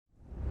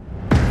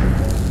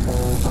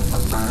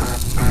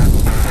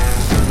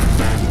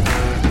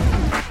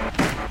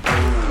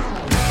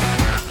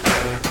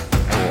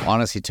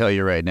honestly tell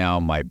you right now,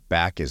 my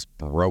back is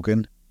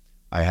broken.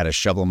 I had a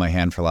shovel in my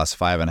hand for the last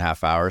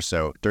 5.5 hours.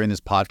 So during this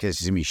podcast,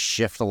 you see me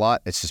shift a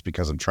lot. It's just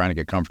because I'm trying to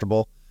get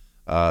comfortable.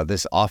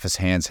 This office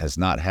hands has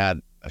not had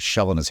a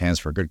shovel in his hands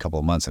for a good couple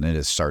of months, and it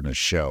is starting to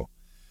show.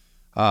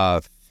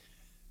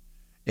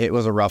 It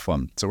was a rough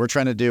one. So we're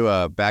trying to do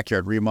a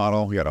backyard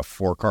remodel. We got a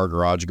 4-car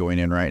garage going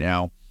in right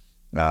now.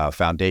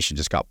 Foundation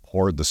just got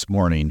poured this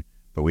morning,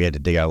 but we had to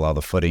dig out a lot of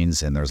the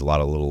footings, and there's a lot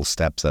of little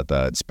steps that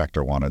the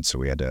inspector wanted, so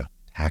we had to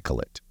tackle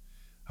it,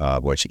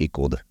 which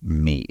equaled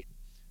me.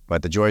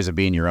 But the joys of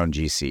being your own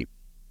GC.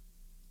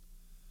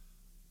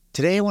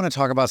 Today, I want to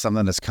talk about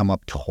something that's come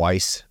up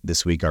twice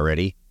this week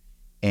already,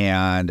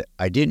 and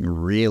I didn't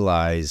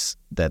realize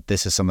that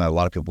this is something that a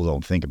lot of people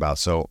don't think about.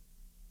 So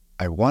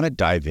I want to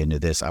dive into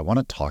this. I want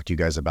to talk to you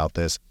guys about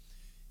this,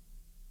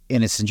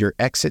 and it's in your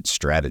exit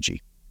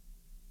strategy.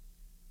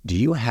 Do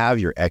you have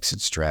your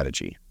exit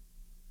strategy?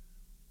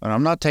 And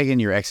I'm not taking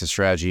your exit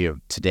strategy of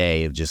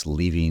today of just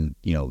leaving,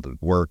 the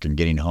work and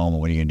getting home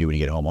and what are you going to do when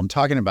you get home. I'm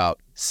talking about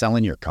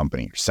selling your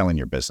company or selling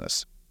your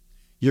business,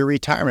 your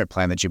retirement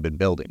plan that you've been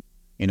building.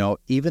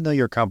 Even though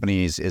your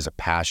company is a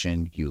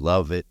passion, you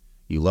love it,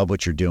 you love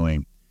what you're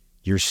doing,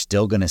 you're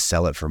still going to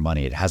sell it for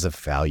money. It has a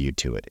value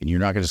to it. And you're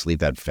not going to just leave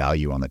that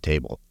value on the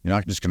table. You're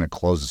not just going to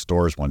close the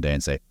doors one day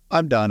and say,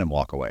 I'm done, and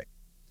walk away.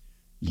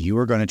 You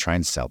are going to try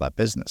and sell that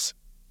business.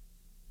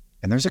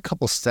 And there's a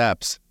couple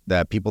steps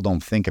that people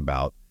don't think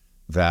about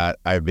that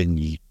I've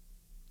been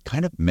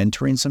kind of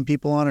mentoring some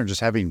people on, or just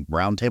having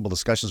roundtable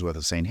discussions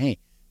with, saying, hey,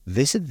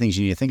 this is the things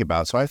you need to think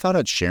about. So I thought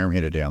I'd share them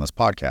here today on this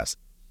podcast.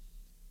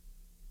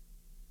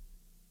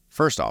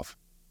 First off,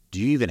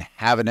 do you even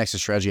have an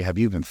exit strategy? Have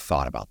you even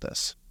thought about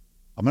this?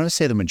 I'm going to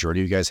say the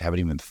majority of you guys haven't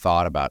even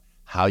thought about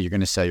how you're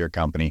going to sell your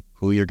company,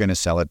 who you're going to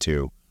sell it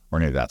to, or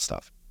any of that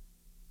stuff.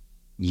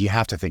 You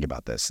have to think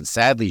about this. And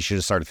sadly, you should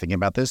have started thinking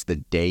about this the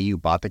day you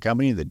bought the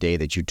company, the day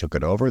that you took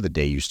it over, the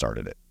day you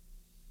started it.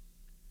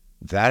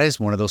 That is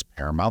one of those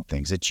paramount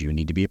things that you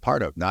need to be a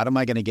part of. Not am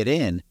I going to get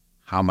in,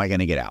 how am I going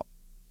to get out?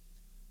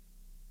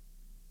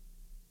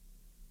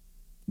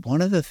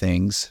 One of the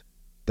things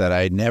that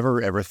I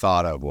never ever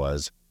thought of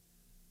was,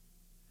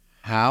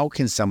 how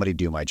can somebody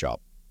do my job?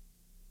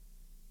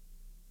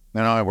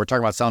 No, we're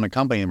talking about selling a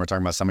company and we're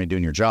talking about somebody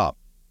doing your job.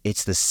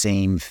 It's the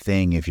same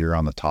thing if you're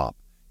on the top.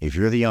 If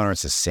you're the owner,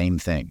 it's the same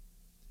thing.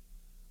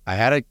 I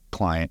had a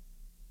client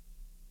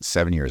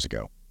 7 years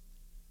ago.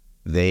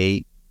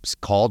 They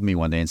called me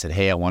one day and said,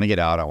 hey, I want to get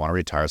out. I want to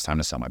retire. It's time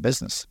to sell my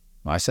business.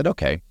 I said,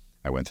 okay.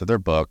 I went through their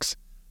books,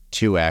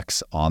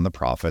 2x on the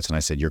profits. And I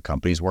said, your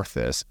company's worth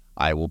this.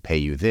 I will pay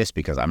you this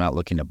because I'm not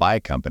looking to buy a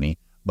company,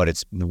 but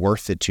it's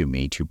worth it to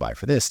me to buy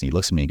for this. And he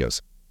looks at me and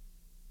goes,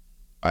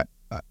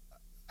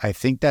 I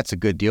think that's a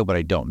good deal, but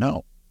I don't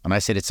know. And I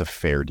said, it's a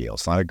fair deal.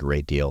 It's not a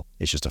great deal.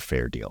 It's just a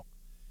fair deal.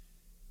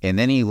 And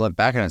then he looked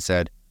back at it and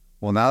said,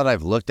 well, now that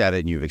I've looked at it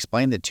and you've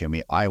explained it to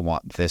me, I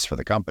want this for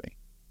the company.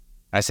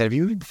 I said, have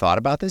you even thought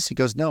about this? He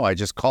goes, no, I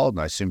just called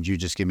and I assumed you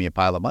just give me a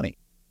pile of money.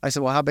 I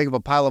said, well, how big of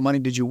a pile of money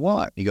did you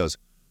want? He goes,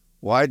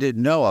 well, I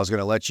didn't know. I was going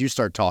to let you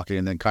start talking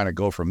and then kind of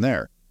go from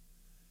there.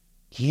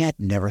 He had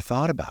never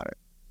thought about it.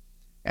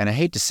 And I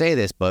hate to say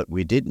this, but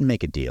we didn't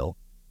make a deal.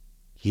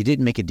 He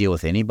didn't make a deal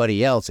with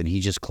anybody else, and he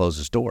just closed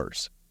his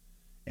doors.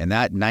 And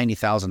that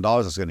 $90,000 I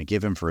was going to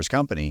give him for his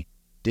company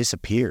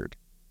disappeared.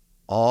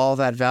 All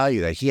that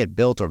value that he had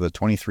built over the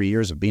 23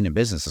 years of being in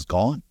business is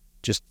gone.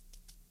 Just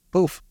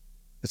poof,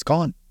 it's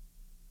gone.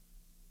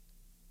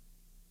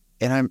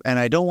 And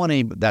I don't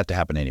want that to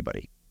happen to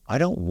anybody. I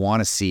don't want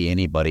to see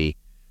anybody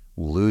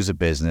lose a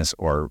business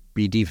or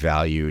be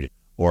devalued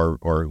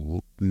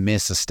or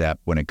miss a step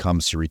when it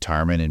comes to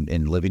retirement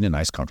and living a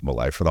nice, comfortable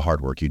life for the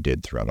hard work you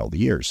did throughout all the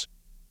years.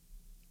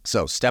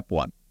 So step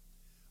one,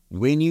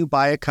 when you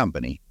buy a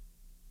company,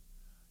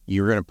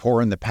 you're going to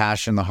pour in the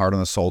passion, the heart,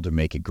 and the soul to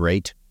make it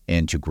great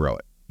and to grow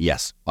it.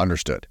 Yes,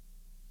 understood.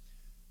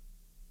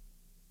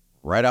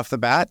 Right off the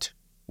bat,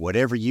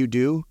 whatever you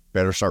do,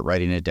 better start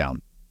writing it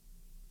down.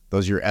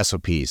 Those are your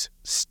SOPs,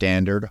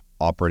 standard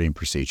operating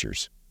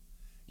procedures.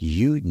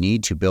 You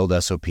need to build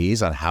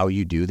SOPs on how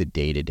you do the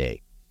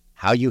day-to-day,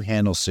 how you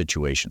handle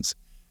situations,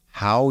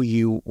 how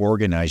you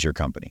organize your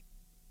company.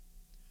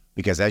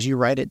 Because as you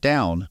write it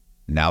down,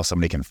 now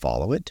somebody can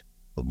follow it.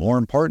 But more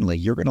importantly,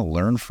 you're going to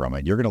learn from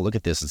it. You're going to look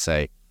at this and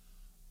say,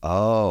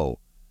 oh,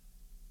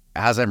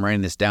 as I'm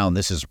writing this down,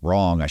 this is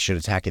wrong. I should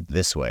attack it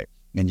this way.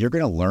 And you're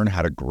going to learn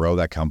how to grow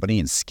that company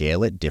and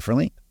scale it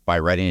differently by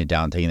writing it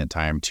down, taking the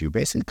time to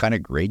basically kind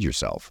of grade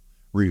yourself,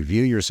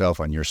 review yourself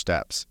on your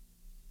steps.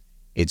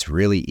 It's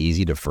really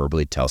easy to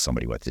verbally tell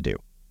somebody what to do.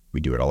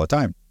 We do it all the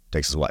time. It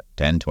takes us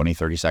 10, 20,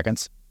 30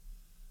 seconds?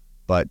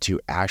 But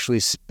to actually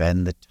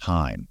spend the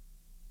time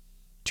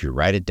to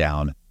write it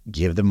down,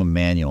 give them a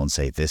manual and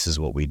say, this is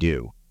what we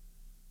do.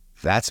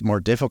 That's more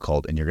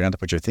difficult, and you're going to have to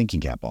put your thinking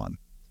cap on.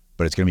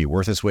 But it's going to be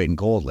worth its weight in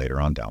gold later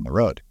on down the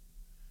road.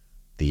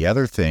 The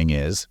other thing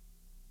is,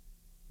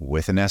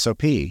 with an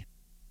SOP,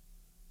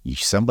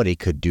 somebody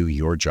could do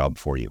your job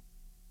for you.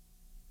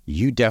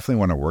 You definitely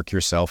want to work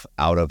yourself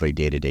out of a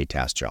day-to-day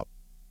task job.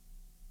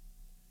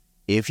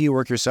 If you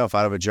work yourself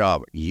out of a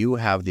job, you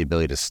have the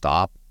ability to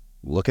stop,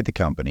 look at the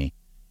company,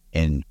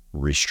 and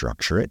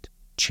restructure it,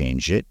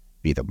 change it,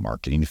 be the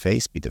marketing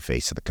face, be the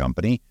face of the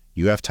company.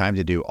 You have time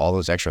to do all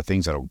those extra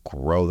things that'll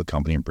grow the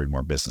company and bring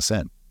more business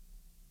in.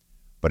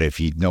 But if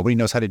nobody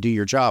knows how to do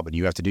your job and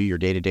you have to do your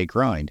day-to-day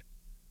grind,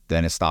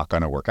 then it's not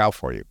going to work out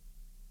for you.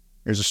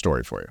 Here's a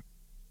story for you.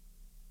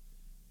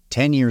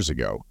 10 years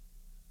ago,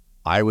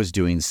 I was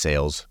doing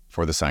sales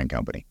for the sign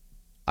company.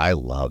 I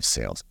love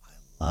sales.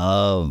 I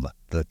love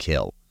the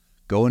kill.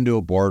 Go into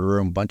a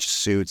boardroom, bunch of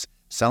suits,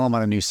 sell them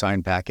on a new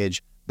sign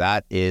package.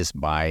 That is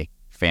my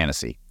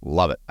fantasy.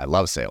 Love it. I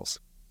love sales.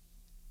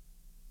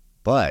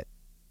 But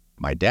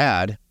my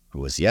dad,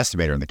 who was the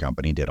estimator in the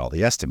company, did all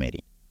the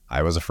estimating.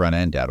 I was the front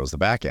end, Dad was the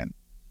back end.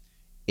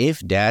 If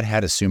Dad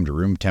had assumed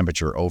room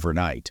temperature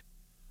overnight,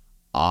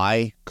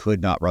 I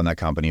could not run that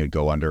company. It would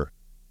go under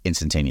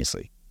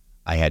instantaneously.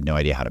 I had no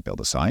idea how to build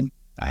a sign.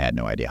 I had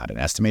no idea how to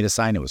estimate a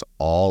sign. It was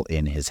all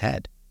in his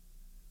head.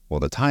 Well,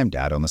 at the time,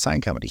 Dad owned the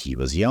sign company. He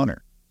was the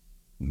owner.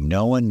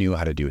 No one knew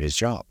how to do his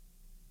job.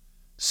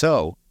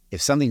 So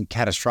if something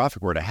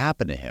catastrophic were to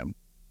happen to him,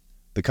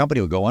 the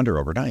company would go under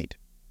overnight.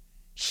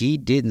 He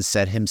didn't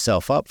set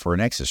himself up for an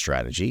exit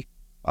strategy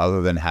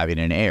other than having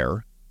an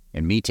heir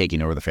and me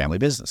taking over the family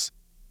business.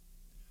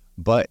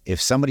 But if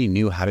somebody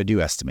knew how to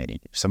do estimating,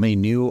 if somebody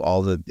knew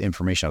all the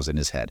information that was in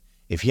his head,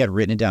 if he had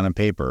written it down on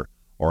paper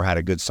or had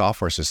a good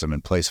software system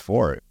in place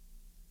for it,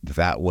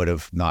 that would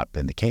have not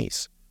been the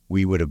case.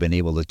 We would have been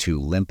able to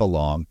limp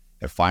along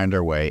and find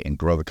our way and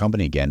grow the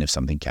company again if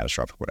something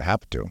catastrophic would have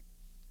happened to him.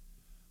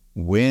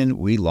 When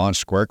we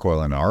launched Square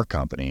Coil in our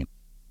company,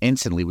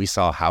 instantly we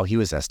saw how he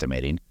was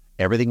estimating.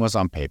 Everything was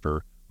on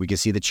paper. We could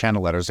see the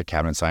channel letters, the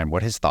cabinet sign,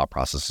 what his thought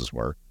processes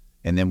were.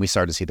 And then we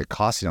started to see the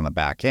costing on the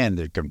back end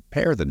to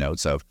compare the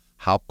notes of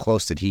how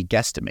close did he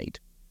guesstimate.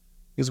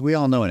 Because we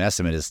all know an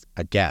estimate is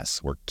a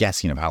guess. We're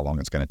guessing of how long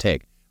it's going to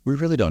take. We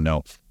really don't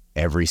know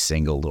every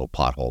single little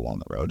pothole on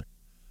the road,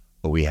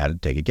 but we had to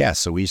take a guess.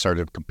 So we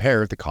started to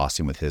compare the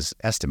costing with his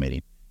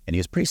estimating, and he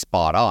was pretty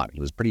spot on.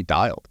 He was pretty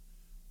dialed.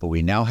 But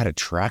we now had a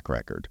track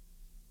record,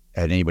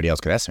 and anybody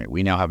else could estimate.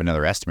 We now have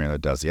another estimator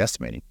that does the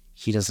estimating.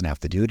 He doesn't have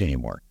to do it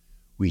anymore.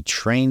 We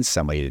trained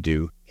somebody to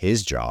do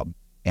his job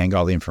and got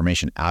all the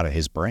information out of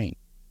his brain.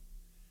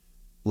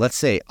 Let's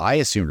say I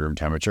assumed room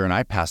temperature and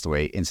I passed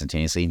away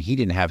instantaneously and he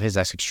didn't have his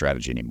exit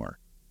strategy anymore.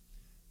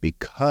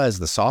 Because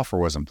the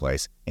software was in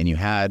place and you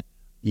had,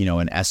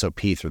 an SOP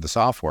through the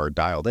software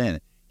dialed in,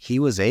 he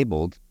was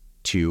able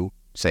to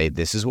say,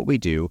 this is what we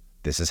do.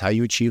 This is how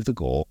you achieve the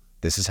goal.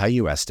 This is how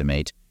you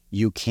estimate.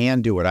 You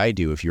can do what I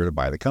do if you were to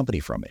buy the company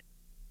from it.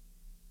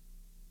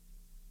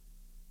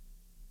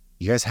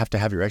 You guys have to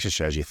have your exit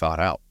strategy thought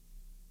out.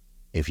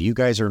 If you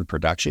guys are in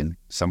production,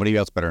 somebody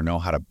else better know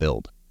how to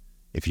build.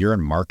 If you're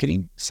in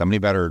marketing, somebody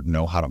better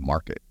know how to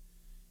market.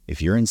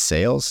 If you're in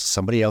sales,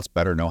 somebody else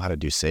better know how to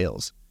do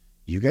sales.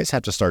 You guys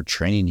have to start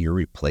training your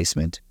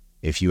replacement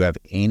if you have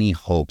any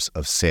hopes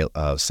of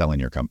selling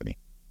your company.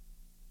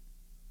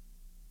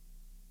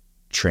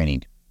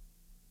 Training.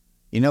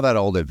 You know that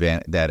old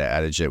that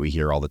adage that we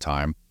hear all the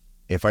time?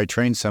 If I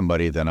train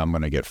somebody, then I'm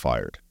going to get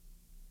fired.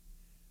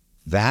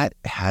 That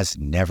has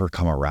never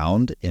come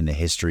around in the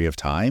history of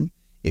time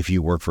if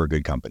you work for a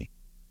good company.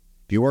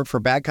 If you work for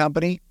a bad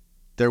company,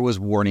 there was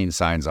warning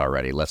signs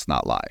already, let's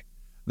not lie.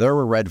 There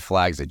were red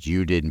flags that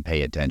you didn't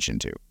pay attention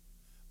to.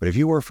 But if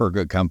you work for a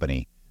good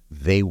company,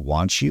 they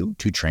want you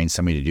to train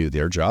somebody to do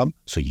their job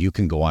so you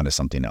can go on to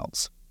something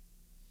else.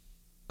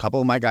 A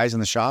couple of my guys in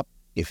the shop,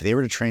 if they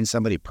were to train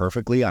somebody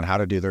perfectly on how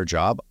to do their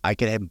job, I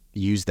could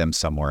use them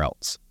somewhere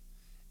else.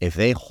 If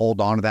they hold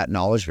on to that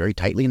knowledge very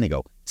tightly and they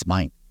go, it's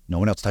mine, no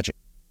one else touch it.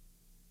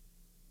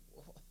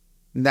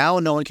 Now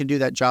no one can do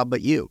that job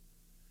but you.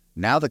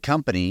 Now the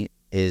company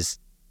is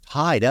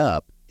tied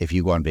up. If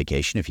you go on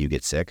vacation, if you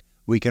get sick,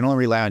 we can only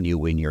rely on you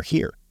when you're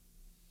here.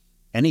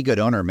 Any good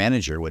owner or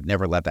manager would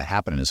never let that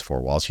happen in his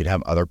four walls. He'd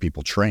have other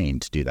people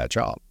trained to do that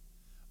job.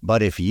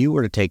 But if you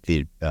were to take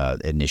the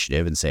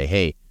initiative and say,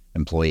 hey,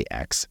 employee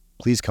X,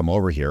 please come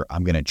over here.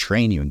 I'm going to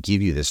train you and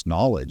give you this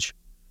knowledge.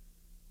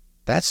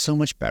 That's so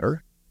much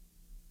better.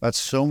 That's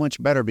so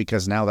much better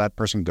because now that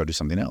person can go do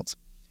something else.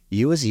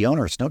 You as the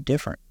owner, it's no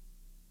different.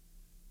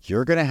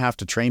 You're going to have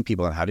to train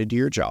people on how to do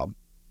your job.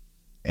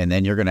 And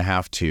then you're going to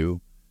have to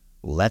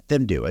let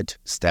them do it,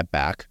 step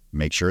back,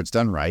 make sure it's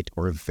done right,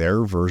 or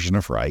their version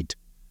of right.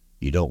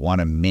 You don't want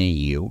a mini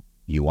you.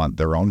 You want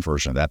their own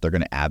version of that. They're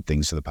going to add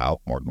things to the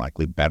pile, more than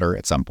likely better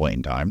at some point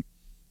in time,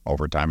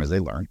 over time as they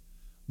learn.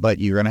 But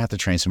you're going to have to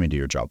train somebody to do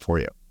your job for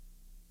you.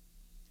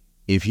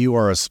 If you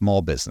are a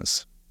small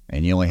business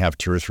and you only have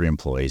 2 or 3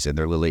 employees and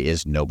there literally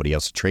is nobody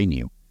else to train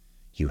you,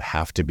 you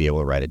have to be able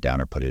to write it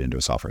down or put it into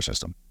a software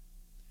system.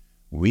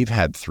 We've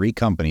had 3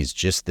 companies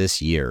just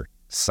this year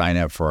sign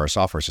up for our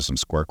software system,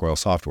 Square Coil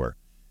Software,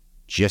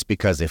 just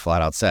because they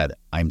flat out said,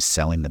 I'm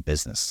selling the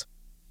business.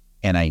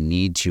 And I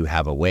need to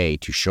have a way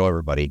to show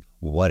everybody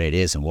what it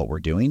is and what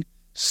we're doing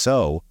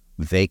so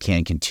they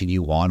can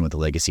continue on with the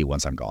legacy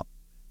once I'm gone.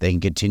 They can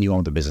continue on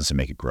with the business and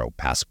make it grow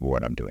past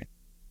what I'm doing.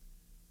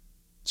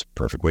 It's a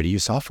perfect way to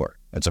use software.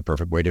 It's a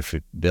perfect way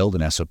to build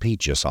an SOP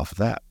just off of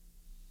that.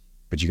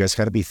 But you guys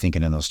got to be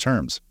thinking in those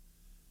terms.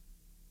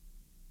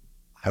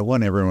 I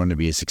want everyone to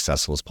be as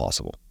successful as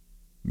possible.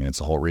 I mean, it's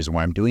the whole reason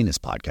why I'm doing this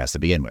podcast to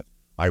begin with.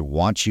 I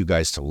want you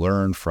guys to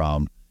learn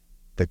from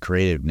the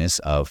creativeness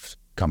of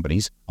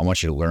companies. I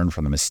want you to learn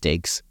from the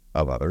mistakes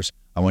of others.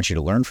 I want you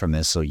to learn from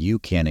this so you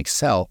can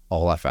excel a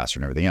whole lot faster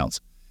than everything else.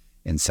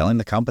 And selling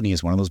the company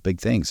is one of those big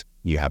things.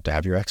 You have to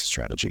have your exit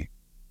strategy.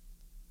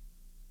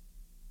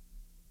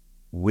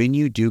 When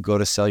you do go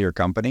to sell your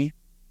company,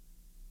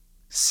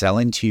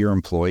 selling to your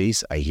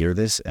employees, I hear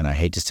this and I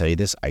hate to tell you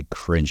this, I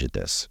cringe at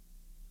this.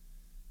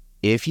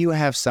 If you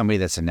have somebody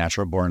that's a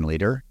natural born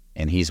leader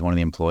and he's one of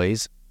the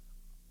employees,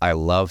 I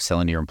love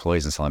selling to your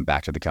employees and selling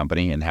back to the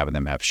company and having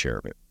them have a share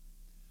of it.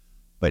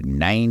 But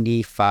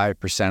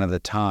 95% of the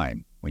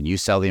time, when you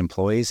sell the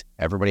employees,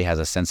 everybody has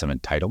a sense of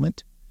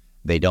entitlement.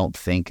 They don't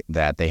think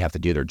that they have to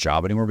do their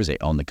job anymore because they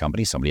own the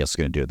company. Somebody else is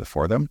going to do it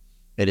for them.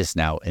 It is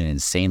now an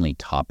insanely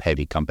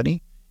top-heavy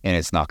company, and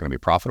it's not going to be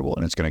profitable,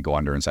 and it's going to go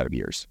under inside of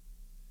years.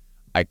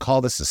 I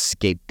call this a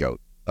scapegoat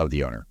of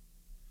the owner.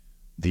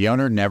 The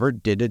owner never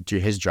did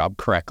his job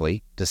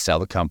correctly to sell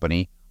the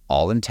company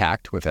all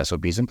intact with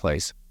SOPs in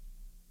place.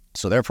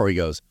 So therefore he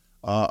goes,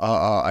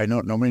 I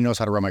know nobody knows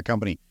how to run my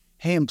company.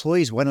 Hey,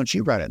 employees, why don't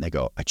you run it? And they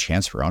go, a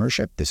chance for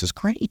ownership? This is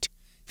great.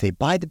 If they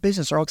buy the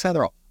business, they're all excited.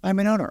 They're all, I'm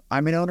an owner.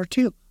 I'm an owner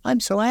too. I'm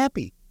so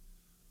happy.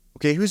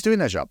 Okay, who's doing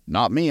that job?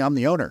 Not me. I'm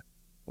the owner.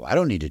 Well, I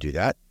don't need to do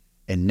that.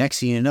 And next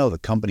thing you know, the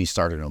company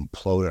started to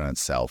implode on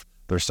itself.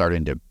 They're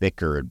starting to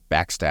bicker and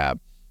backstab.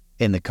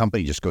 And the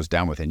company just goes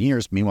down within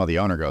years. Meanwhile, the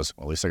owner goes,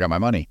 well, at least I got my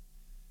money.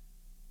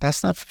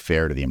 That's not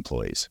fair to the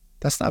employees.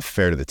 That's not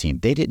fair to the team.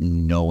 They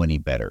didn't know any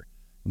better.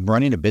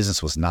 Running a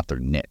business was not their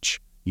niche.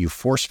 You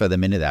force-fed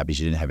them into that because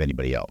you didn't have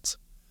anybody else.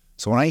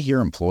 So when I hear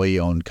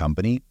employee-owned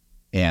company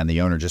and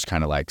the owner just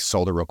kind of like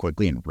sold it real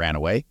quickly and ran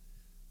away,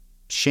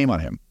 shame on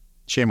him.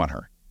 Shame on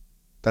her.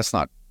 That's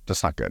not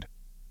good.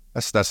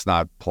 That's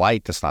not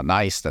polite. That's not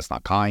nice. That's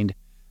not kind.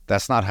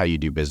 That's not how you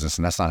do business,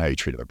 and that's not how you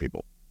treat other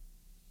people.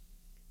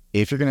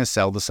 If you're going to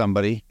sell to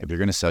somebody, if you're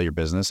going to sell your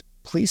business,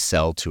 please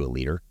sell to a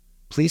leader.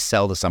 Please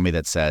sell to somebody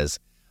that says,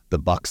 the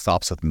buck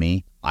stops with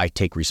me. I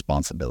take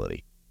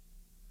responsibility.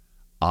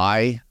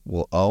 I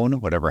will own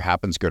whatever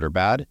happens, good or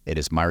bad. It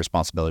is my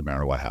responsibility no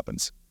matter what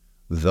happens.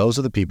 Those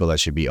are the people that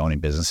should be owning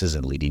businesses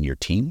and leading your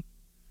team.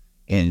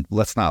 And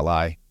let's not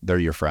lie, they're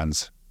your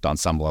friends on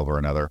some level or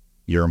another.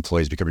 Your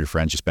employees become your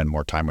friends. You spend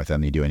more time with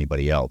them than you do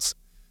anybody else.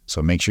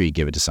 So make sure you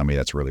give it to somebody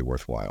that's really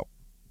worthwhile.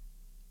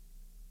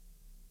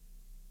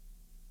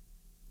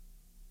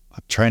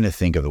 I'm trying to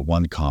think of the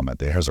one comment.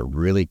 There's a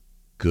really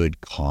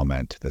good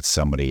comment that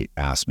somebody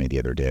asked me the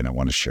other day, and I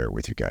want to share it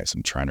with you guys.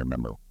 I'm trying to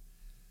remember.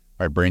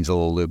 My brain's a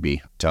little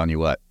loopy. I'm telling you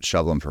what,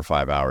 shoveling for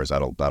 5 hours,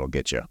 that'll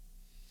get you.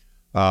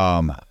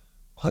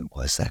 What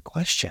was that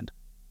question?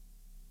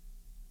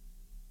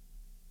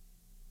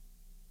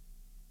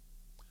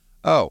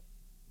 Oh,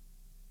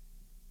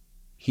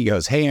 he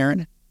goes, hey,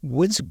 Aaron,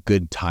 when's a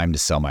good time to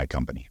sell my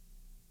company?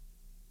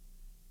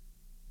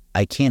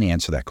 I can't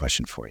answer that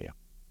question for you.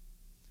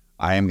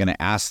 I'm going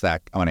to answer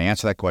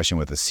that question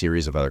with a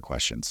series of other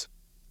questions.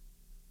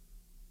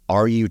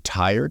 Are you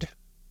tired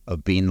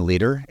of being the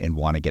leader and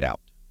want to get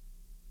out?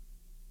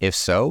 If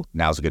so,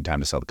 now's a good time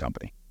to sell the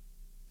company.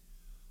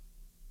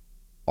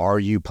 Are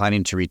you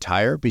planning to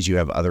retire because you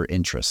have other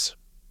interests?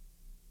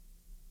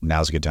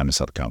 Now's a good time to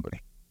sell the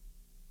company.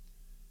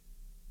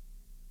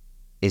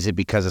 Is it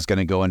because it's going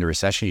to go into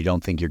recession? You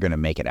don't think you're going to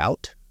make it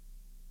out?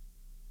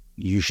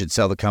 You should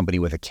sell the company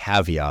with a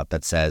caveat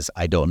that says,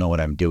 I don't know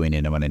what I'm doing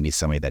and I'm going to need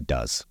somebody that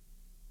does.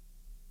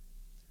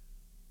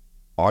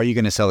 Are you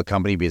going to sell the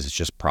company because it's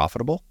just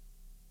profitable?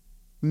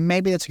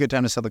 Maybe that's a good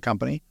time to sell the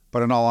company,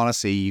 but in all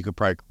honesty, you could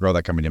probably grow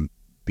that company to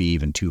be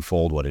even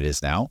twofold what it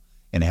is now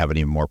and have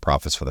even more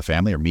profits for the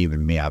family, or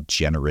even may have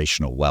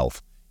generational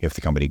wealth if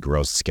the company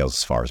grows and scales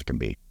as far as it can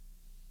be.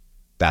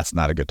 That's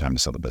not a good time to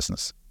sell the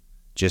business.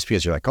 Just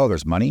because you're like, oh,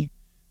 there's money.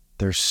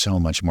 There's so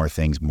much more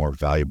things more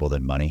valuable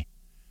than money.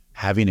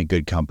 Having a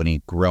good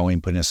company,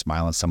 growing, putting a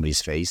smile on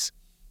somebody's face.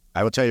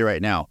 I will tell you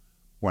right now,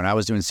 when I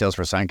was doing sales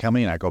for a sign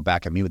company and I go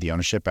back and meet with the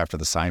ownership after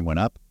the sign went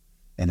up,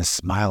 and a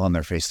smile on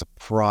their face, the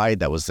pride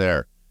that was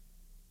there,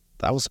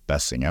 that was the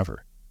best thing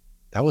ever.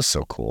 That was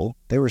so cool.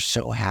 They were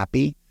so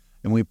happy,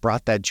 and we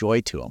brought that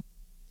joy to them.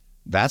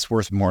 That's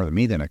worth more to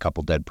me than a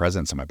couple dead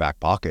presents in my back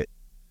pocket.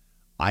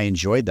 I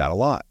enjoyed that a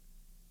lot.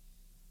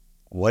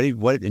 What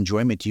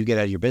enjoyment do you get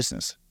out of your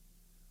business?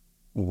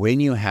 When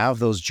you have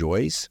those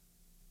joys,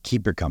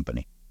 keep your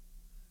company.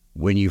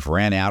 When you've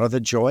ran out of the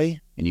joy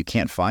and you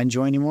can't find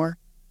joy anymore,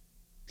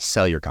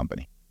 sell your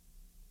company.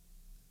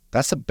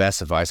 That's the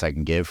best advice I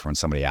can give when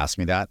somebody asks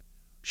me that.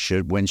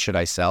 When should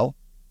I sell?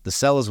 The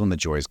sell is when the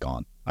joy is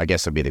gone. I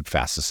guess that'd be the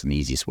fastest and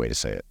easiest way to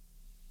say it.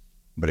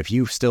 But if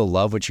you still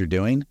love what you're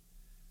doing,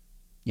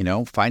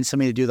 find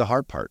somebody to do the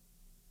hard part.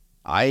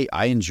 I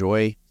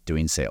enjoy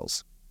doing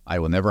sales. I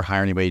will never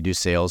hire anybody to do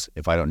sales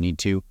if I don't need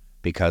to,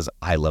 because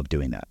I love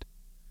doing that.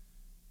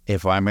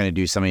 If I'm going to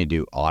do somebody to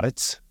do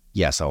audits,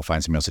 Yes, I'll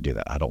find somebody else to do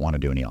that. I don't want to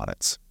do any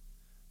audits.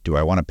 Do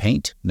I want to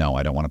paint? No,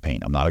 I don't want to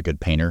paint. I'm not a good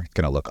painter. It's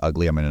going to look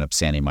ugly. I'm going to end up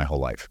sanding my whole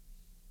life.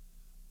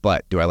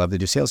 But do I love to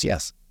do sales?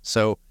 Yes.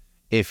 So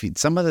if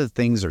some of the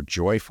things are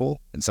joyful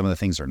and some of the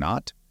things are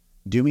not,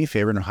 do me a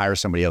favor and hire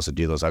somebody else to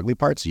do those ugly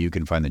parts so you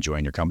can find the joy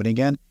in your company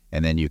again.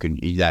 And then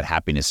that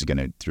happiness is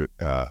going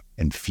to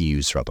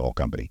infuse throughout the whole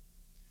company.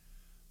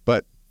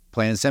 But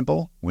plain and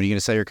simple, when are you going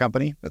to sell your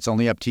company? That's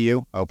only up to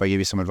you. I hope I gave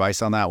you some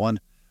advice on that one.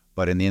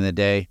 But in the end of the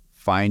day,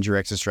 find your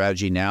exit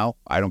strategy now.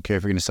 I don't care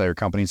if you're going to sell your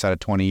company inside of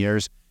 20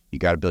 years. You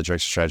got to build your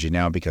exit strategy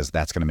now because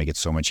that's going to make it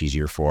so much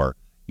easier for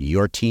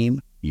your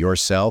team,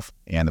 yourself,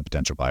 and the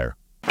potential buyer.